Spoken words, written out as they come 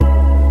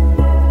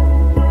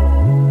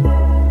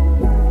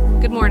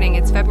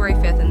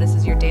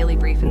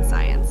life in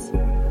science.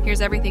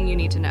 Here's everything you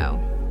need to know.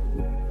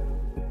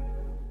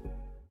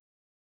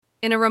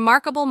 In a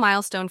remarkable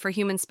milestone for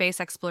human space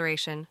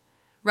exploration,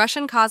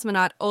 Russian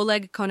cosmonaut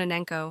Oleg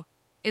Kononenko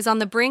is on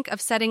the brink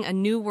of setting a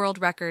new world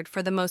record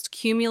for the most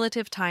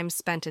cumulative time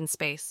spent in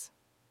space.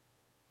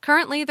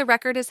 Currently, the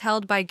record is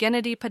held by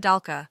Gennady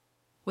Padalka,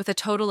 with a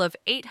total of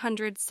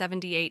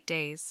 878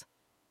 days.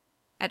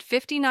 At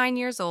 59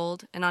 years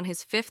old and on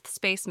his fifth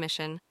space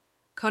mission,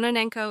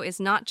 Kononenko is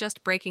not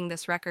just breaking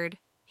this record,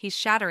 he's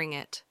shattering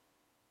it.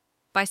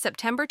 By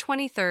September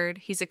 23rd,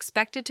 he's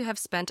expected to have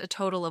spent a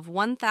total of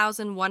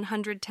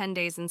 1,110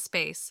 days in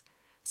space,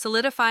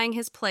 solidifying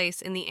his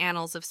place in the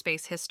annals of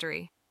space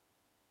history.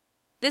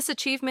 This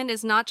achievement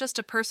is not just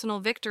a personal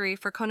victory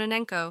for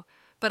Kononenko,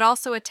 but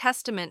also a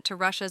testament to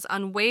Russia's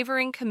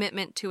unwavering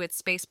commitment to its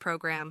space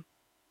program.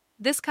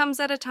 This comes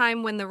at a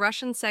time when the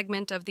Russian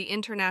segment of the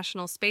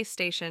International Space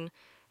Station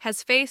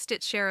has faced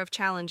its share of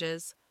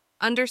challenges,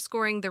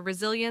 underscoring the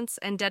resilience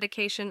and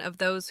dedication of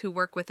those who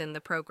work within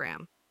the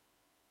program.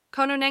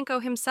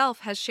 Kononenko himself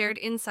has shared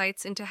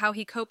insights into how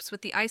he copes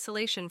with the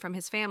isolation from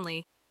his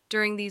family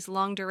during these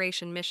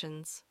long-duration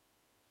missions.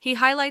 He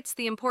highlights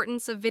the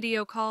importance of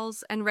video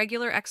calls and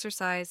regular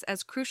exercise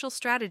as crucial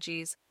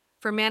strategies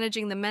for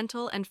managing the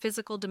mental and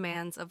physical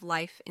demands of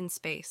life in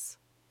space.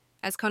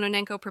 As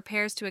Kononenko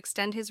prepares to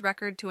extend his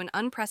record to an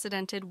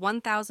unprecedented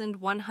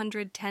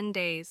 1,110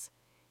 days,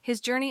 his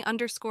journey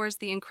underscores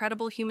the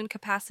incredible human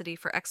capacity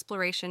for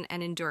exploration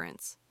and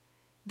endurance.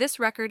 This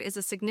record is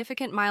a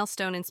significant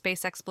milestone in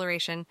space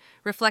exploration,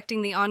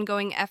 reflecting the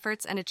ongoing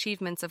efforts and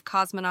achievements of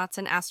cosmonauts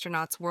and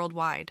astronauts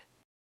worldwide.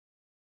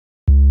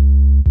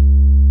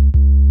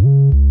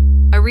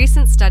 A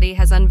recent study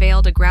has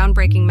unveiled a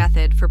groundbreaking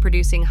method for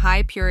producing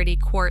high-purity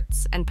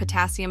quartz and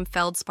potassium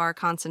feldspar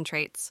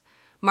concentrates,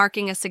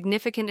 marking a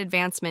significant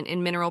advancement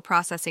in mineral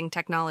processing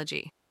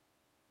technology.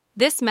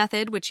 This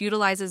method, which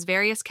utilizes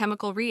various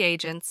chemical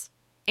reagents,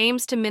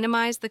 aims to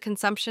minimize the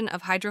consumption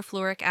of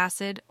hydrofluoric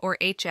acid, or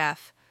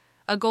HF,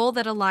 a goal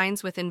that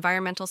aligns with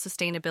environmental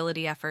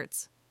sustainability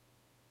efforts.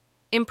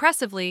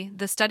 Impressively,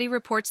 the study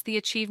reports the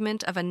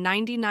achievement of a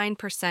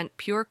 99%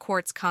 pure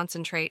quartz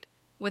concentrate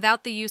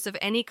without the use of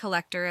any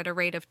collector at a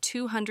rate of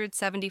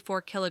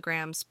 274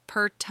 kilograms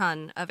per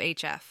ton of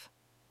HF.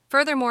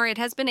 Furthermore, it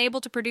has been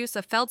able to produce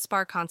a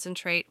feldspar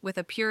concentrate with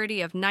a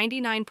purity of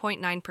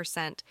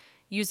 99.9%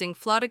 using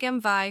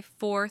Flotigem Vi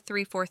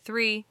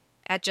 4343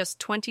 at just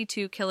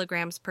 22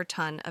 kilograms per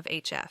ton of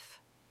HF.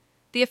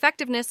 The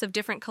effectiveness of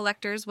different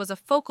collectors was a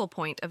focal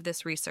point of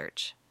this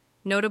research.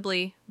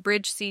 Notably,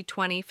 Bridge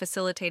C20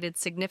 facilitated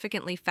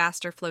significantly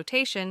faster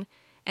flotation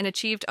and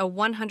achieved a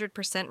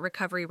 100%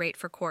 recovery rate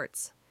for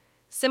quartz.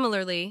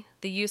 Similarly,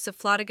 the use of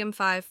Flotigem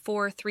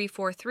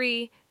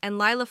 4343 and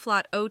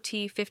Lilaflot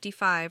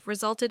OT55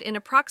 resulted in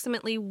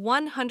approximately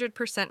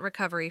 100%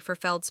 recovery for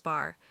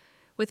feldspar,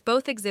 with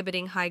both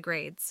exhibiting high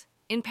grades.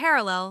 In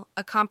parallel,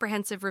 a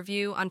comprehensive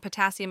review on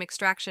potassium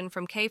extraction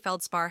from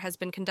K-feldspar has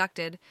been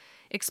conducted,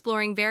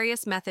 exploring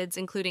various methods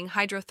including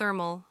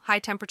hydrothermal,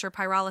 high-temperature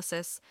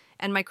pyrolysis,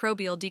 and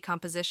microbial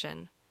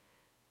decomposition.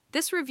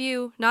 This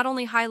review not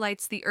only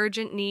highlights the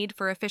urgent need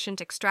for efficient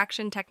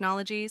extraction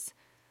technologies,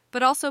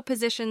 but also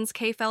positions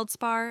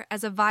K-feldspar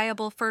as a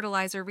viable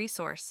fertilizer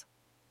resource.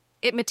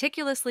 It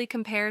meticulously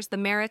compares the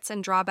merits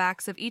and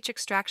drawbacks of each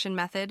extraction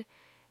method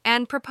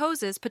and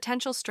proposes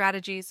potential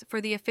strategies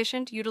for the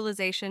efficient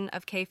utilization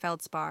of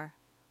K-feldspar,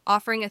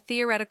 offering a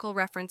theoretical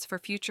reference for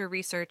future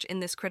research in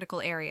this critical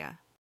area.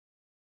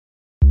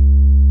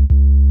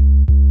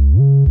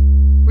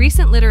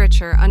 Recent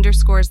literature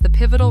underscores the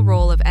pivotal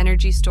role of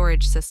energy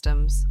storage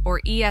systems,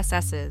 or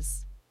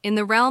ESSs, in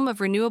the realm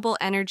of renewable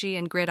energy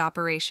and grid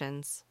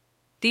operations.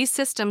 These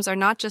systems are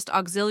not just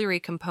auxiliary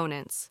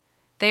components.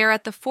 They are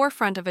at the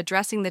forefront of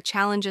addressing the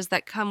challenges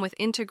that come with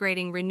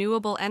integrating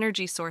renewable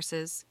energy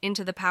sources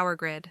into the power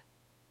grid.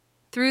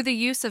 Through the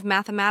use of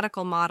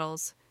mathematical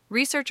models,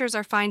 researchers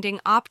are finding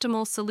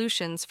optimal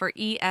solutions for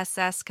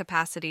ESS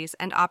capacities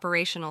and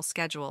operational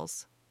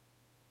schedules.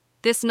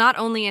 This not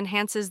only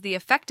enhances the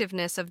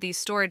effectiveness of these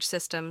storage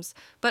systems,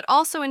 but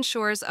also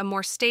ensures a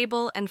more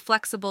stable and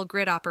flexible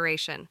grid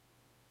operation.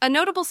 A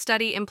notable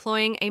study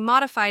employing a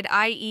modified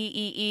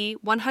IEEE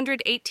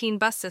 118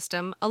 bus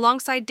system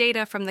alongside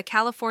data from the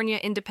California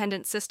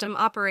Independent System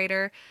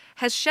Operator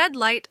has shed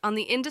light on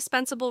the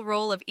indispensable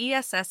role of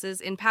ESSs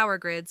in power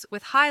grids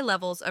with high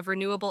levels of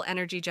renewable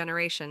energy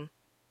generation.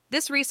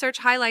 This research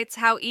highlights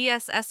how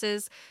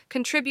ESSs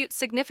contribute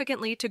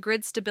significantly to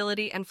grid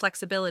stability and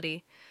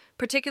flexibility,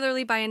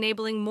 particularly by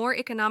enabling more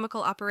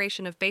economical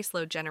operation of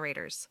baseload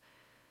generators.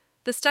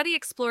 The study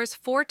explores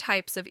 4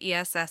 types of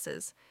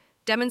ESSs,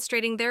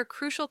 demonstrating their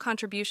crucial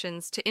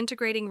contributions to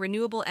integrating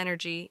renewable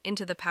energy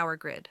into the power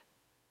grid.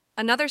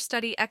 Another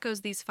study echoes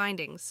these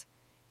findings,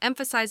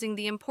 emphasizing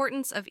the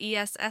importance of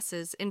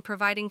ESSs in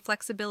providing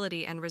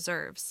flexibility and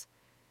reserves.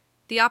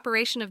 The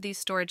operation of these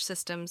storage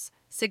systems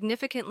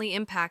significantly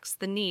impacts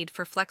the need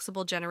for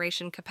flexible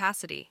generation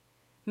capacity,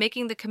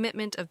 making the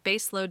commitment of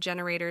baseload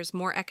generators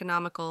more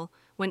economical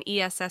when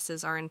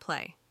ESSs are in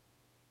play.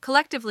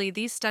 Collectively,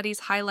 these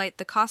studies highlight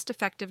the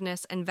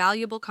cost-effectiveness and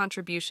valuable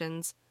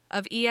contributions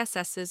of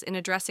ESSs in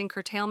addressing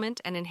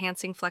curtailment and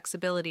enhancing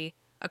flexibility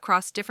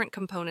across different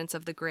components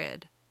of the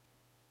grid.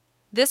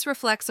 This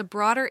reflects a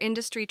broader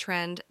industry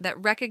trend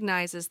that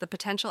recognizes the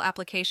potential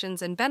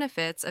applications and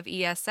benefits of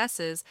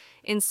ESSs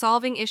in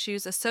solving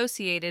issues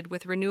associated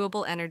with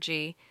renewable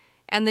energy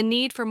and the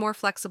need for more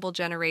flexible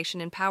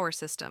generation and power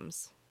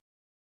systems.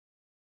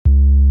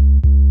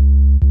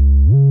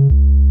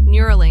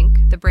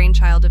 Neuralink, the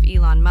brainchild of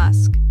Elon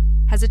Musk,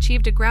 has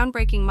achieved a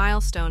groundbreaking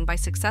milestone by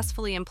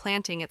successfully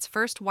implanting its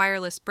first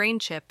wireless brain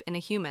chip in a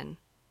human.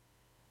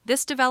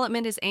 This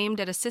development is aimed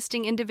at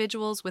assisting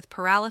individuals with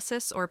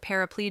paralysis or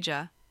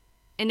paraplegia,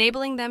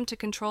 enabling them to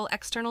control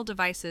external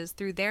devices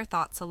through their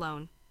thoughts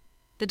alone.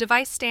 The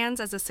device stands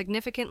as a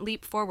significant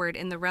leap forward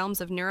in the realms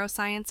of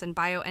neuroscience and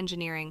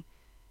bioengineering,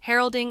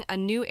 heralding a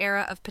new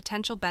era of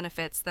potential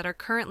benefits that are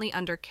currently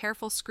under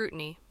careful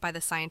scrutiny by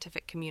the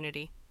scientific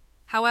community.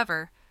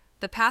 However,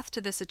 the path to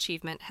this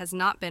achievement has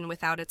not been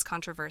without its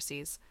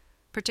controversies,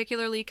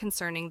 particularly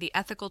concerning the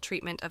ethical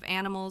treatment of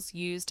animals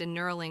used in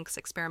Neuralink's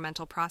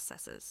experimental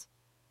processes.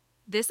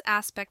 This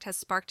aspect has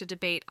sparked a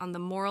debate on the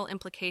moral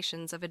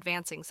implications of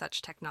advancing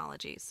such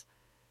technologies.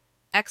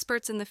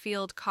 Experts in the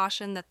field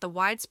caution that the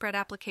widespread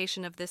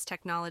application of this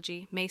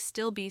technology may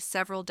still be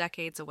several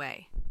decades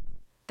away.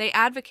 They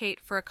advocate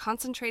for a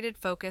concentrated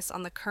focus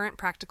on the current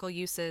practical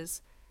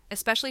uses,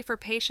 especially for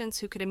patients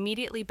who could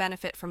immediately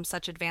benefit from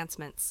such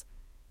advancements.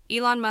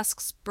 Elon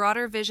Musk's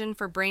broader vision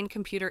for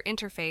brain-computer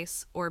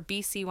interface, or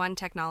BC1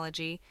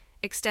 technology,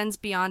 extends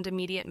beyond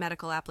immediate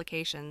medical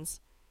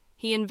applications.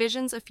 He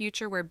envisions a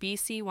future where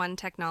BC1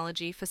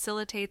 technology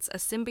facilitates a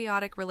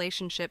symbiotic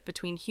relationship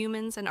between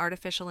humans and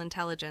artificial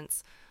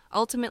intelligence,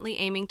 ultimately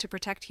aiming to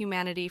protect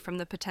humanity from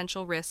the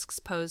potential risks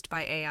posed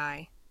by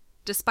AI.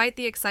 Despite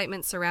the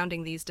excitement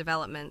surrounding these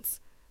developments,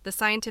 the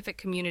scientific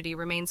community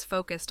remains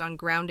focused on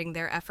grounding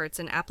their efforts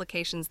in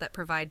applications that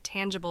provide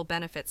tangible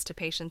benefits to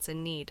patients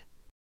in need.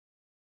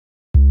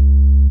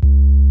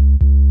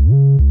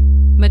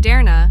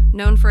 Moderna,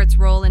 known for its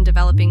role in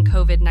developing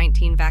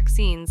COVID-19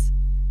 vaccines,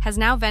 has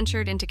now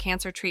ventured into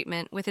cancer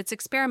treatment with its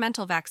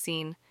experimental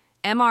vaccine,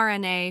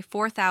 mRNA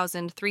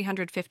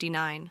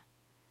 4359.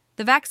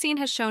 The vaccine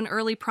has shown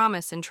early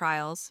promise in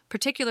trials,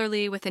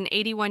 particularly with an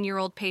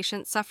 81-year-old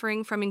patient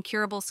suffering from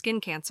incurable skin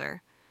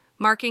cancer,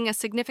 marking a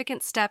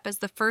significant step as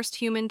the first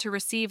human to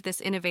receive this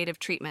innovative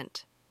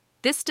treatment.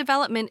 This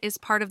development is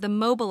part of the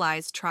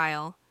Mobilize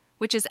trial,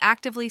 which is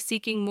actively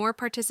seeking more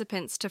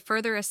participants to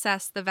further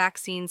assess the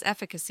vaccine's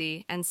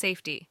efficacy and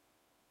safety.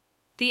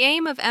 The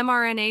aim of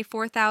mRNA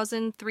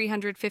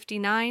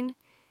 4359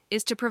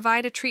 is to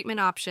provide a treatment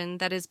option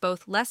that is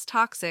both less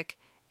toxic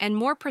and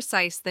more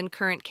precise than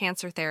current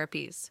cancer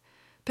therapies,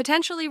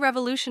 potentially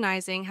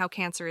revolutionizing how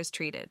cancer is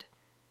treated.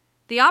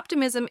 The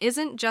optimism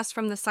isn't just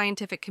from the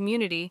scientific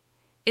community,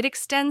 it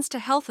extends to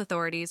health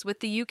authorities, with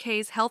the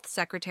UK's Health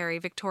Secretary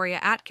Victoria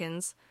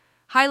Atkins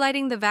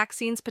highlighting the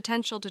vaccine's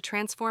potential to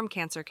transform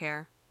cancer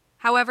care.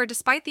 However,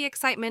 despite the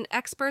excitement,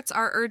 experts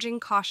are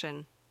urging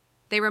caution.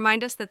 They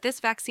remind us that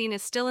this vaccine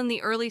is still in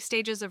the early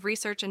stages of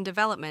research and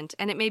development,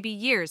 and it may be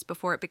years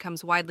before it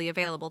becomes widely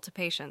available to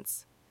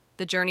patients.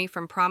 The journey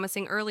from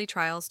promising early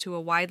trials to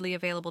a widely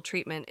available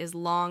treatment is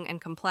long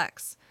and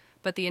complex,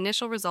 but the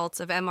initial results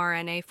of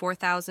mRNA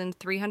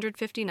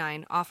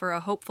 4359 offer a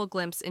hopeful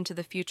glimpse into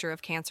the future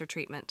of cancer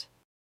treatment.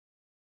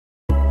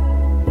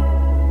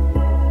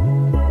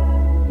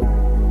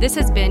 This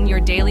has been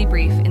your daily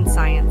brief in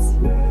science.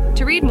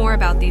 To read more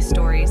about these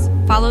stories,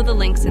 follow the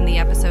links in the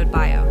episode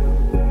bio.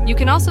 You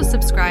can also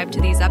subscribe to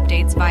these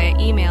updates via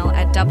email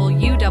at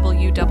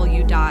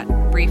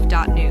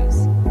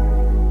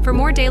www.brief.news. For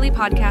more daily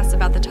podcasts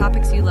about the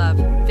topics you love,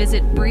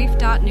 visit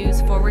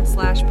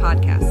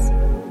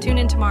brief.news/podcasts. Tune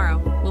in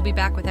tomorrow. We'll be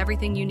back with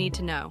everything you need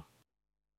to know.